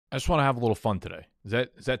I just want to have a little fun today.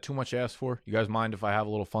 Is that too much to ask for? You guys mind if I have a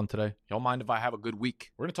little fun today? Y'all mind if I have a good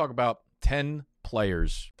week? We're going to talk about 10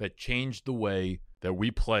 players that changed the way that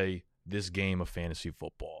we play this game of fantasy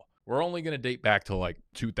football. We're only going to date back to like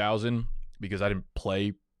 2000 because I didn't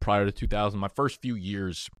play prior to 2000. My first few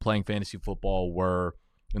years playing fantasy football were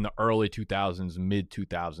in the early 2000s, mid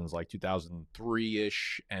 2000s, like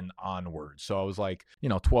 2003-ish and onward. So I was like,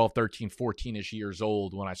 12, 13, 14-ish years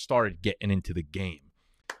old when I started getting into the game.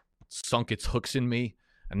 Sunk its hooks in me,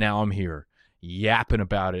 and now I'm here yapping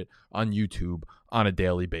about it on YouTube on a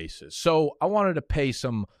daily basis. So I wanted to pay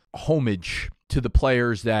some homage to the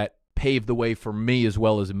players that paved the way for me as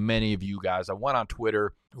well as many of you guys. I went on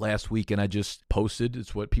Twitter last week and I just posted.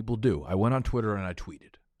 It's what people do. I went on Twitter and I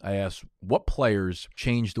tweeted. I asked, what players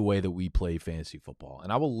changed the way that we play fantasy football?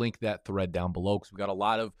 And I will link that thread down below because we got a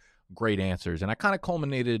lot of great answers. And I kind of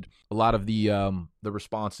culminated a lot of the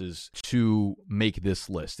responses to make this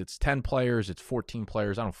list. It's 10 players. It's 14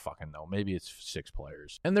 players. I don't fucking know. Maybe it's 6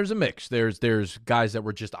 players. And there's a mix. There's guys that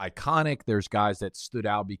were just iconic. There's guys that stood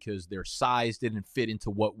out because their size didn't fit into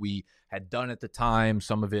what we had done at the time.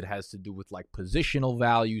 Some of it has to do with like positional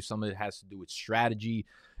value. Some of it has to do with strategy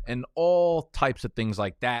and all types of things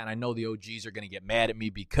like that. And I know the OGs are going to get mad at me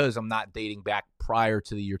because I'm not dating back prior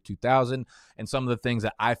to the year 2000. And some of the things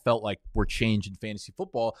that I felt like were changed in fantasy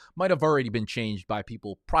football might have already been changed by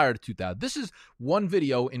people prior to 2000. This is one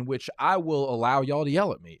video in which I will allow y'all to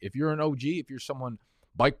yell at me. If you're an OG, if you're someone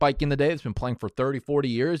bike in the day that's been playing for 30, 40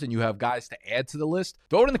 years and you have guys to add to the list,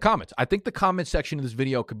 throw it in the comments. I think the comment section of this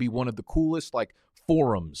video could be one of the coolest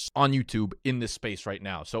forums on YouTube in this space right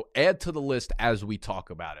now. So add to the list as we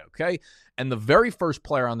talk about it, okay? And the very first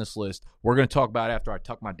player on this list we're going to talk about after I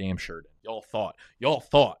tuck my damn shirt in. Y'all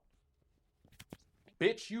thought.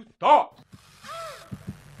 Bitch, you thought.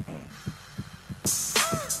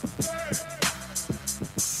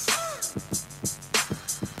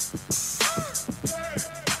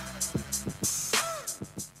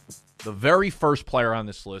 The very first player on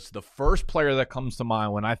this list, the first player that comes to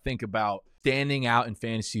mind when I think about standing out in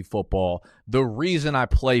fantasy football, the reason I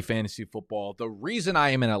play fantasy football, the reason I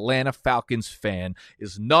am an Atlanta Falcons fan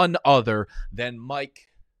is none other than Mike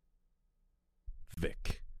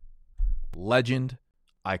Vick. Legend,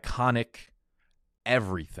 iconic,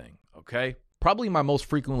 everything, okay? Probably my most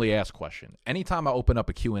frequently asked question. Anytime I open up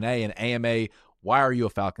a Q&A, an AMA, why are you a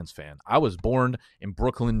Falcons fan? I was born in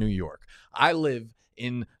Brooklyn, New York. I live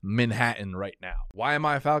in Manhattan right now. Why am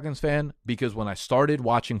I a Falcons fan? Because when I started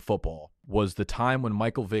watching football was the time when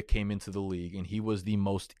Michael Vick came into the league and he was the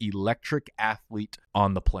most electric athlete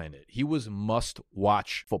on the planet. He was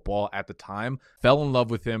must-watch football at the time. Fell in love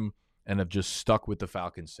with him and have just stuck with the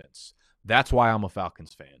Falcons since. That's why I'm a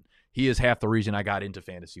Falcons fan. He is half the reason I got into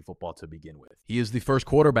fantasy football to begin with. He is the first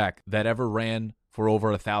quarterback that ever ran for over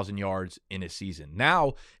 1,000 yards in a season.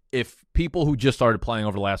 Now, if people who just started playing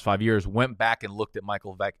over the last 5 years went back and looked at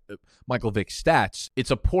Michael Vick's stats,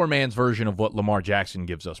 it's a poor man's version of what Lamar Jackson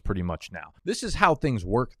gives us pretty much now. This is how things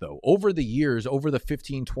work, though. Over the years, over the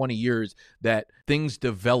 15, 20 years that things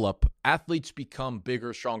develop, athletes become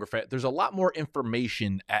bigger, stronger, fat. There's a lot more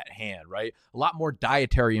information at hand, right? A lot more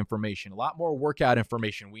dietary information, a lot more workout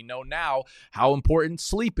information. We know now how important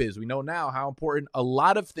sleep is. We know now how important a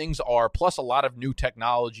lot of things are, plus a lot of new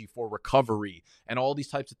technology for recovery and all these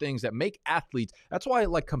types of things that make athletes. That's why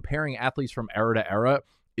comparing athletes from era to era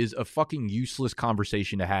is a fucking useless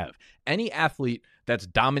conversation to have. Any athlete that's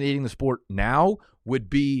dominating the sport now would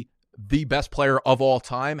be the best player of all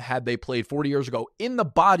time had they played 40 years ago in the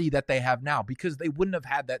body that they have now, because they wouldn't have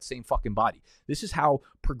had that same fucking body. This is how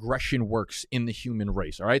progression works in the human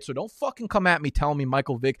race, all right? So don't fucking come at me telling me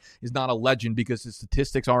Michael Vick is not a legend because his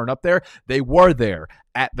statistics aren't up there. They were there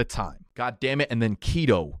at the time. God damn it. And then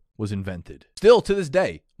keto was invented. Still to this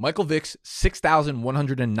day, Michael Vick's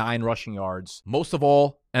 6,109 rushing yards, most of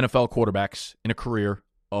all NFL quarterbacks in a career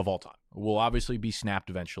of all time. Will obviously be snapped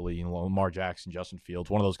eventually. Lamar Jackson, Justin Fields,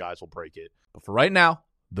 one of those guys will break it. But for right now,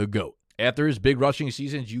 the GOAT. After his big rushing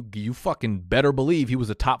seasons, you fucking better believe he was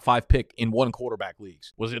a top 5 pick in one quarterback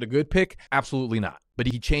leagues. Was it a good pick? Absolutely not. But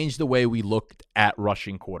he changed the way we looked at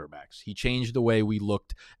rushing quarterbacks. He changed the way we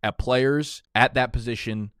looked at players at that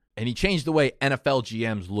position. And he changed the way NFL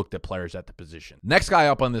GMs looked at players at the position. Next guy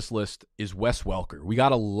up on this list is Wes Welker. We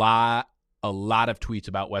got a lot of tweets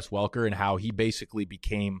about Wes Welker and how he basically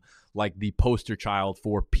became like the poster child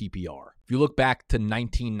for PPR. If you look back to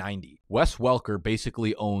 1990, Wes Welker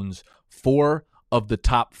basically owns 4 of the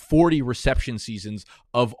top 40 reception seasons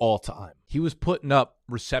of all time. He was putting up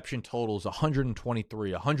reception totals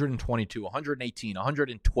 123, 122, 118,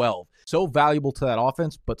 112. So valuable to that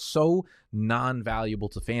offense, but so non-valuable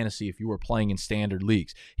to fantasy if you were playing in standard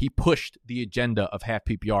leagues. He pushed the agenda of half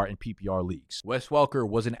PPR and PPR leagues. Wes Welker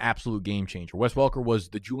was an absolute game changer. Wes Welker was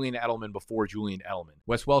the Julian Edelman before Julian Edelman.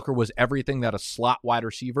 Wes Welker was everything that a slot wide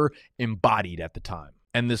receiver embodied at the time.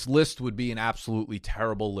 And this list would be an absolutely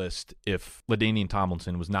terrible list if LaDainian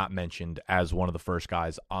Tomlinson was not mentioned as one of the first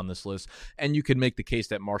guys on this list. And you could make the case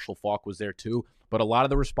that Marshall Faulk was there too. But a lot of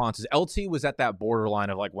the responses, LT was at that borderline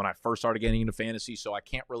of like when I first started getting into fantasy, so I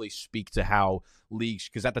can't really speak to how leagues,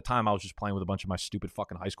 because at the time I was just playing with a bunch of my stupid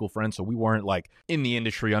fucking high school friends, so we weren't like in the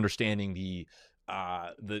industry understanding the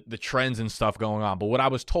trends and stuff going on. But what I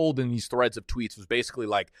was told in these threads of tweets was basically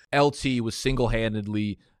like LT was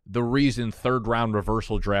single-handedly the reason third-round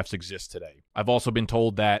reversal drafts exist today. I've also been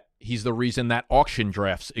told that he's the reason that auction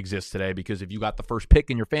drafts exist today, because if you got the first pick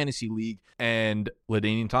in your fantasy league and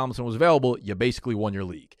LaDainian Tomlinson was available, you basically won your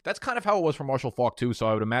league. That's kind of how it was for Marshall Faulk too, so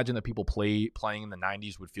I would imagine that people playing in the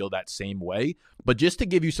 90s would feel that same way. But just to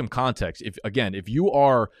give you some context, if you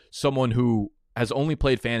are someone who has only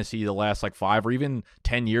played fantasy the last like 5 or even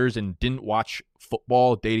 10 years and didn't watch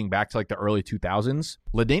football dating back to like the early 2000s,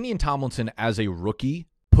 LaDainian Tomlinson as a rookie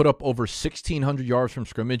put up over 1,600 yards from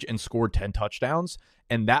scrimmage and scored 10 touchdowns,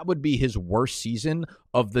 and that would be his worst season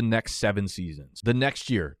of the next 7 seasons. The next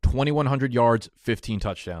year, 2,100 yards, 15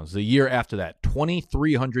 touchdowns. The year after that,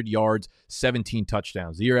 2,300 yards, 17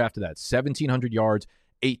 touchdowns. The year after that, 1,700 yards,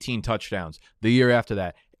 18 touchdowns. The year after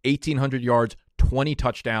that, 1,800 yards, 20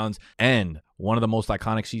 touchdowns, and one of the most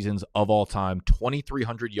iconic seasons of all time,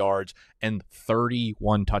 2,300 yards and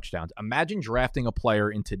 31 touchdowns. Imagine drafting a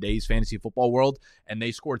player in today's fantasy football world and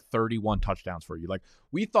they scored 31 touchdowns for you. Like,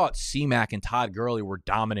 we thought C-Mac and Todd Gurley were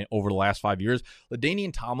dominant over the last 5 years.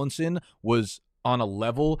 LaDainian Tomlinson was on a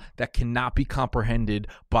level that cannot be comprehended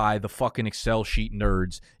by the fucking Excel sheet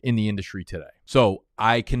nerds in the industry today. So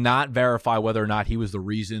I cannot verify whether or not he was the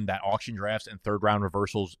reason that auction drafts and third round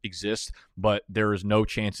reversals exist, but there is no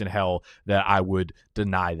chance in hell that I would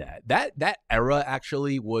deny that. That era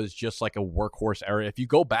actually was just like a workhorse era. If you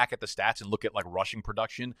go back at the stats and look at like rushing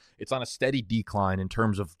production, it's on a steady decline in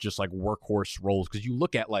terms of just like workhorse roles. Because you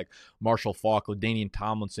look at like Marshall Faulk, LaDainian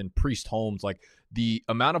Tomlinson, Priest Holmes, like the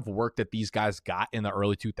amount of work that these guys got in the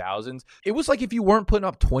early 2000s, it was like if you weren't putting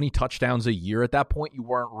up 20 touchdowns a year at that point, you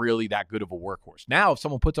weren't really that good of a workhorse. Now, if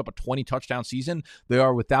someone puts up a 20 touchdown season, they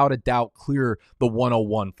are without a doubt clear the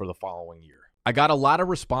 101 for the following year. I got a lot of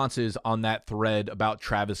responses on that thread about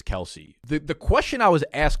Travis Kelce. The question I was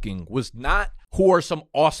asking was not who are some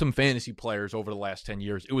awesome fantasy players over the last 10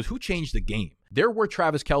 years. It was who changed the game. There were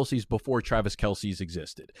Travis Kelce's before Travis Kelce's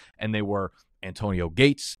existed, and they were Antonio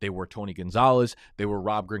Gates, they were Tony Gonzalez, they were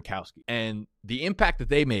Rob Gronkowski. And the impact that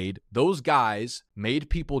they made, those guys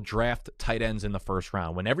made people draft tight ends in the first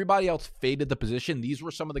round. When everybody else faded the position, these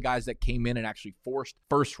were some of the guys that came in and actually forced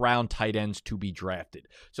first-round tight ends to be drafted.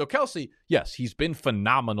 So Kelce, yes, he's been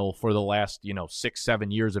phenomenal for the last,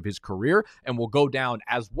 6-7 years of his career and will go down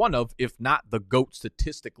as one of, if not the GOAT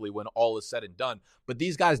statistically when all is said and done. But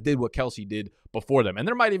these guys did what Kelce did before them. And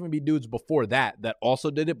there might even be dudes before that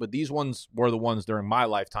also did it, but these ones were the ones during my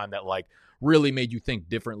lifetime that really made you think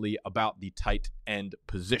differently about the tight end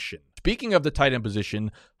position. Speaking of the tight end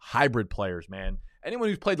position, hybrid players, man. Anyone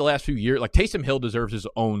who's played the last few years, like Taysom Hill deserves his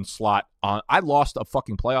own slot on. I lost a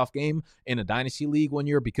fucking playoff game in a dynasty league one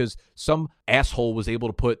year because some asshole was able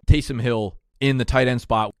to put Taysom Hill in the tight end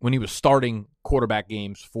spot when he was starting quarterback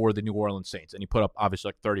games for the New Orleans Saints. And he put up obviously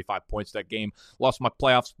like 35 points that game. Lost my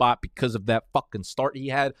playoff spot because of that fucking start he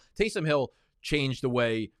had. Taysom Hill changed the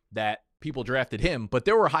way that people drafted him, but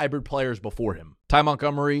there were hybrid players before him. Ty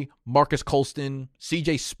Montgomery, Marcus Colston,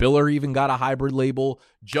 CJ Spiller even got a hybrid label,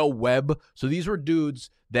 Joe Webb. So these were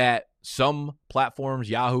dudes that some platforms,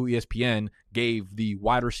 Yahoo, ESPN, gave the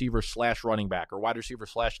wide receiver / running back or wide receiver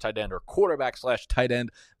 / tight end or quarterback / tight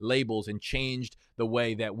end labels and changed the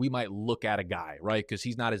way that we might look at a guy, right? Because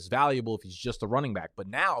he's not as valuable if he's just a running back. But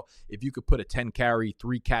now, if you could put a 10-carry,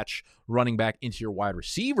 3-catch running back into your wide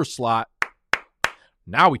receiver slot,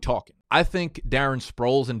 now we talking. I think Darren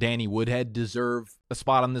Sproles and Danny Woodhead deserve a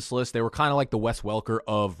spot on this list. They were kind of like the Wes Welker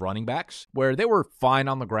of running backs, where they were fine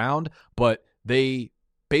on the ground, but they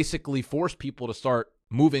basically forced people to start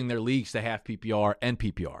moving their leagues to half PPR and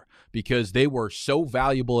PPR because they were so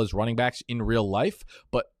valuable as running backs in real life,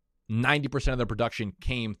 but 90% of their production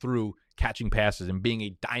came through catching passes and being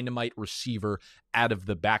a dynamite receiver out of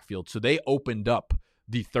the backfield. So they opened up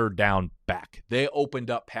the third down back. They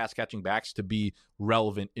opened up pass catching backs to be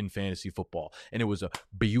relevant in fantasy football. And it was a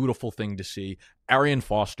beautiful thing to see. Arian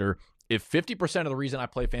Foster, if 50% of the reason I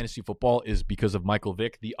play fantasy football is because of Michael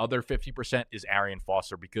Vick, the other 50% is Arian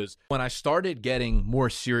Foster. Because when I started getting more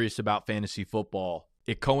serious about fantasy football,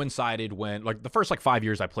 it coincided when, like, the first 5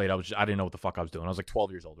 years I played, I didn't know what the fuck I was doing. I was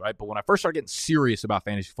 12 years old, right? But when I first started getting serious about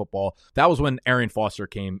fantasy football, that was when Arian Foster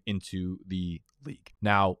came into the league.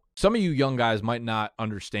 Now, some of you young guys might not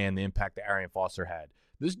understand the impact that Arian Foster had.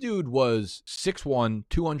 This dude was 6'1",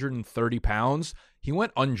 230 pounds. He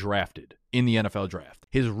went undrafted in the NFL draft.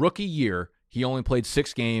 His rookie year, he only played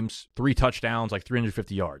 6 games, 3 touchdowns,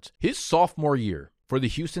 350 yards. His sophomore year for the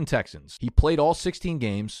Houston Texans, he played all 16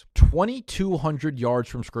 games, 2,200 yards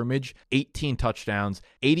from scrimmage, 18 touchdowns,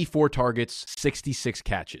 84 targets, 66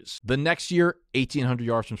 catches. The next year, 1,800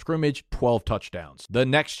 yards from scrimmage, 12 touchdowns. The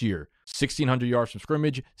next year, 1,600 yards from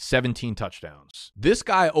scrimmage, 17 touchdowns. This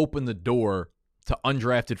guy opened the door to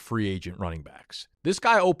undrafted free agent running backs. This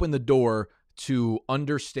guy opened the door to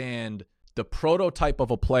understand the prototype of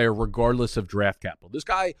a player regardless of draft capital. This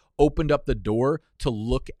guy opened up the door to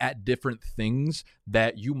look at different things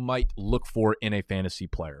that you might look for in a fantasy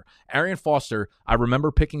player. Arian Foster, I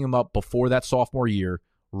remember picking him up before that sophomore year,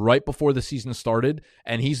 right before the season started,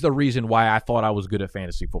 and he's the reason why I thought I was good at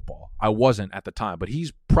fantasy football. I wasn't at the time, but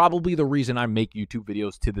he's probably the reason I make YouTube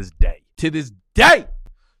videos to this day. To this day!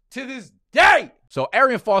 To this day! So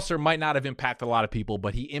Arian Foster might not have impacted a lot of people,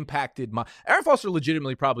 but he impacted Arian Foster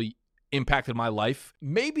legitimately probably impacted my life,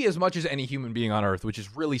 maybe as much as any human being on earth, which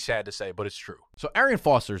is really sad to say, but it's true. So Arian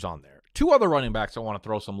Foster's on there. 2 other running backs I want to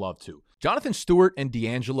throw some love to. Jonathan Stewart and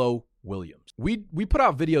D'Angelo Williams. We put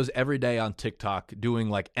out videos every day on TikTok doing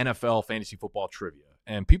NFL fantasy football trivia,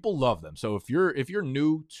 and people love them. So if you're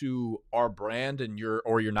new to our brand and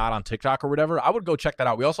you're not on TikTok or whatever, I would go check that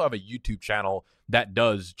out. We also have a YouTube channel that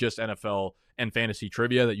does just NFL and fantasy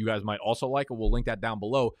trivia that you guys might also like, and we'll link that down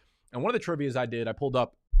below. And one of the trivias I pulled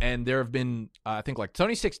up, and there have been, I think,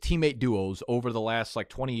 26 teammate duos over the last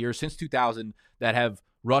 20 years, since 2000, that have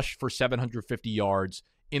rushed for 750 yards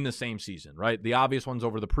in the same season, right? The obvious ones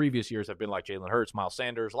over the previous years have been Jalen Hurts, Miles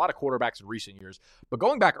Sanders, a lot of quarterbacks in recent years. But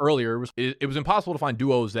going back earlier, it was impossible to find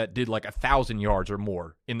duos that did 1,000 yards or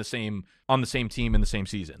more on the same team in the same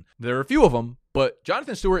season. There are a few of them, but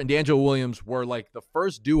Jonathan Stewart and D'Angelo Williams were the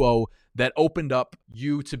first duo that opened up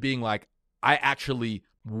you to being I actually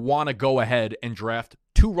want to go ahead and draft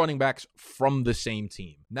 2 running backs from the same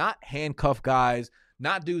team. Not handcuff guys,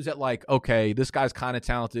 not dudes that okay, this guy's kind of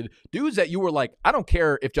talented. Dudes that you were I don't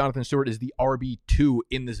care if Jonathan Stewart is the RB2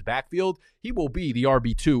 in this backfield. He will be the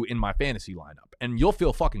RB2 in my fantasy lineup, and you'll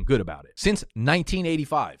feel fucking good about it. Since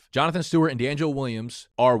 1985, Jonathan Stewart and D'Angelo Williams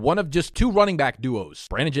are one of just 2 running back duos,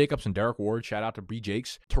 Brandon Jacobs and Derek Ward, shout out to B.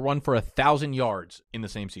 Jakes, to run for 1,000 yards in the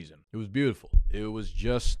same season. It was beautiful. It was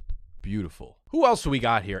just beautiful. Who else do we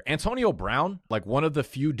got here? Antonio Brown, one of the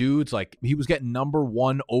few dudes, he was getting number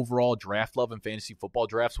 1 overall draft love in fantasy football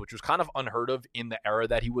drafts, which was kind of unheard of in the era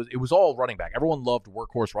that it was all running back. Everyone loved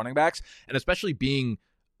workhorse running backs, and especially being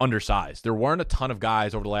undersized. There weren't a ton of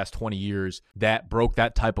guys over the last 20 years that broke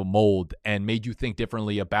that type of mold and made you think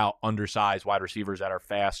differently about undersized wide receivers that are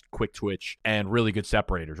fast, quick twitch, and really good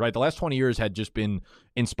separators, right? The last 20 years had just been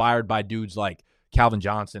inspired by dudes like Calvin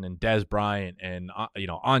Johnson and Dez Bryant and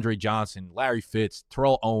Andre Johnson, Larry Fitz,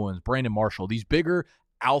 Terrell Owens, Brandon Marshall, these bigger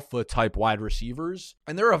alpha type wide receivers.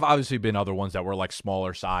 And there have obviously been other ones that were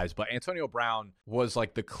smaller size, but Antonio Brown was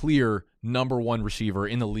the clear number 1 receiver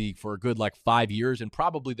in the league for a good 5 years, and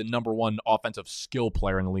probably the number 1 offensive skill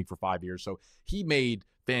player in the league for 5 years. So he made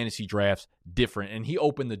fantasy drafts different, and he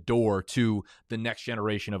opened the door to the next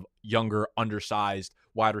generation of younger, undersized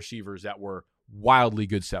wide receivers that were wildly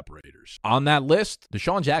good separators. On that list,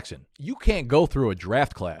 Deshaun Jackson. You can't go through a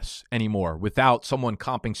draft class anymore without someone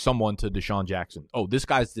comping someone to Deshaun Jackson. Oh, this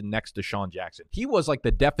guy's the next Deshaun Jackson. He was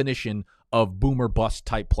the definition of boomer bust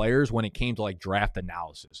type players when it came to draft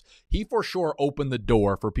analysis. He for sure opened the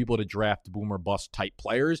door for people to draft boomer bust type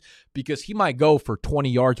players, because he might go for 20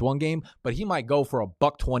 yards one game, but he might go for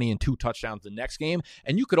 $120 and 2 touchdowns the next game,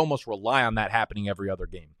 and you could almost rely on that happening every other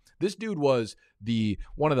game. This dude was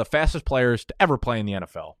one of the fastest players to ever play in the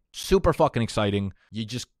NFL. Super fucking exciting. You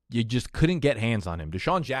just couldn't get hands on him.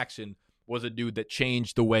 Deshaun Jackson was a dude that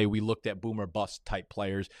changed the way we looked at boomer bust type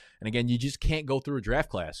players. And again, you just can't go through a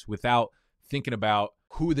draft class without thinking about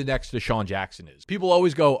who the next Deshaun Jackson is. People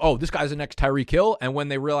always go, oh, this guy's the next Tyreek Hill. And when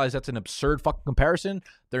they realize that's an absurd fucking comparison,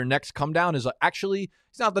 their next come down is actually,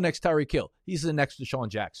 he's not the next Tyreek Hill. He's the next Deshaun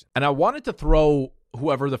Jackson. And I wanted to throw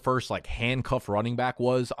whoever the first handcuff running back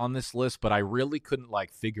was on this list, but I really couldn't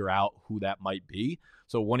figure out who that might be.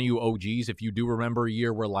 So one of you OGs, if you do remember a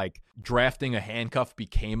year where like drafting a handcuff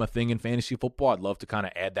became a thing in fantasy football, I'd love to kind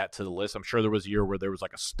of add that to the list. I'm sure there was a year where there was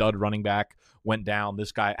like a stud running back went down.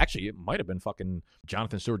 This guy, actually, it might have been fucking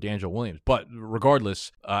Jonathan Stewart, D'Angelo Williams. But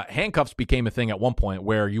regardless, handcuffs became a thing at one point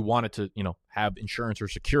where you wanted to, have insurance or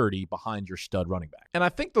security behind your stud running back. And I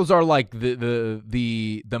think those are like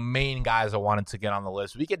the main guys I wanted to get on the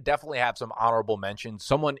list. We could definitely have some honorable mentions.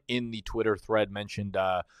 Someone in the Twitter thread mentioned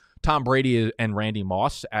Tom Brady and Randy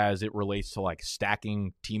Moss as it relates to like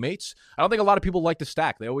stacking teammates. I don't think a lot of people like to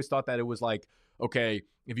stack. They always thought that it was like, okay,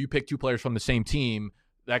 if you pick two players from the same team,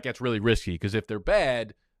 that gets really risky because if they're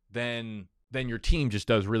bad, then your team just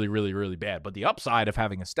does really, really, really bad. But the upside of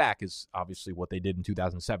having a stack is obviously what they did in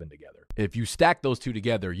 2007 together. If you stack those two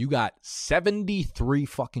together, you got 73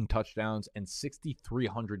 fucking touchdowns and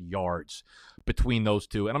 6,300 yards between those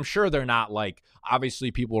two. And I'm sure they're not like,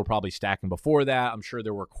 obviously people were probably stacking before that. I'm sure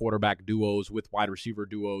there were quarterback duos with wide receiver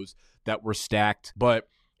duos that were stacked. But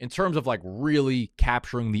in terms of like really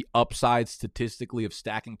capturing the upside statistically of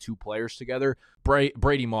stacking two players together,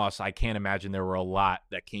 Brady Moss, I can't imagine there were a lot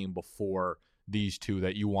that came before these two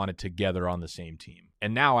that you wanted together on the same team.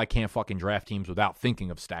 And now I can't fucking draft teams without thinking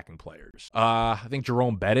of stacking players. I think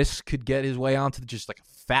Jerome Bettis could get his way onto just like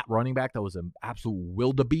a fat running back that was an absolute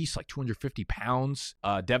wildebeest, like 250 pounds.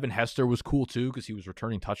 Devin Hester was cool too because he was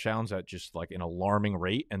returning touchdowns at just like an alarming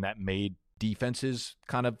rate, and that made defenses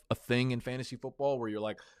kind of a thing in fantasy football where you're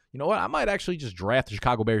like, you know what, I might actually just draft the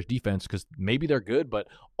Chicago Bears defense because maybe they're good, but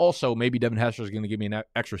also maybe Devin Hester is going to give me an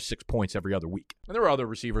extra 6 points every other week. And there were other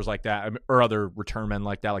receivers like that, or other return men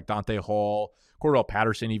like that, like Dante Hall, Cordell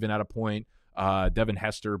Patterson even at a point, Devin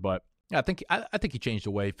Hester. But yeah, I think he changed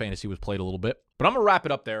the way fantasy was played a little bit. But I'm going to wrap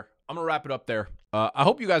it up there. I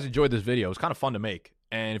hope you guys enjoyed this video. It was kind of fun to make.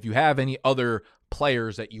 And if you have any other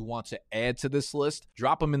players that you want to add to this list,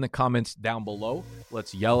 drop them in the comments down below.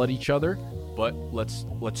 Let's yell at each other, but let's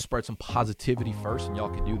spread some positivity first, and y'all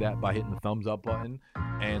can do that by hitting the thumbs up button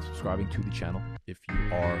and subscribing to the channel. If you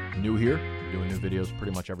are new here, we're doing new videos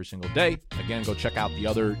pretty much every single day. Again, go check out the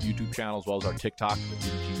other YouTube channel as well as our TikTok, the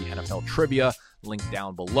DDG NFL Trivia, link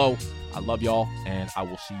down below. I love y'all, and I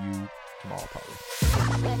will see you tomorrow probably.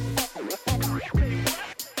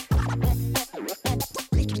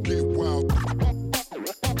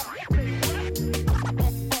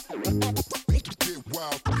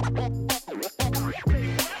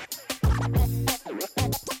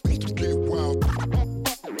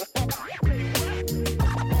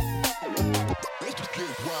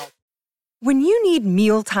 When you need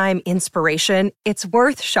mealtime inspiration, it's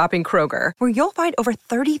worth shopping Kroger, where you'll find over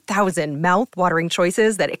 30,000 mouth-watering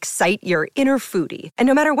choices that excite your inner foodie. And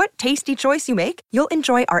no matter what tasty choice you make, you'll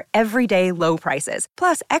enjoy our everyday low prices,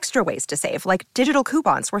 plus extra ways to save, like digital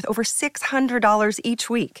coupons worth over $600 each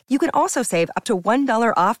week. You can also save up to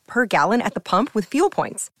 $1 off per gallon at the pump with fuel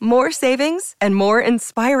points. More savings and more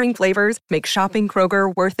inspiring flavors make shopping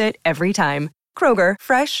Kroger worth it every time. Kroger,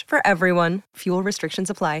 fresh for everyone. Fuel restrictions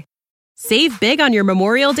apply. Save big on your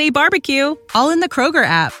Memorial Day barbecue, all in the Kroger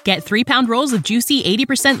app. Get 3-pound rolls of juicy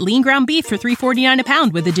 80% lean ground beef for $3.49 a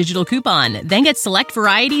pound with a digital coupon. Then get select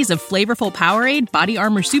varieties of flavorful Powerade, Body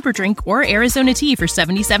Armor Super Drink, or Arizona tea for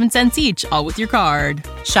 77 cents each, all with your card.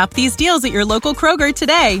 Shop these deals at your local Kroger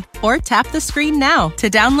today, or tap the screen now to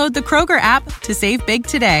download the Kroger app to save big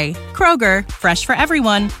today. Kroger, fresh for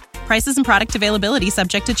everyone. Prices and product availability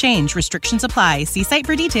subject to change. Restrictions apply. See site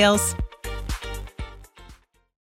for details.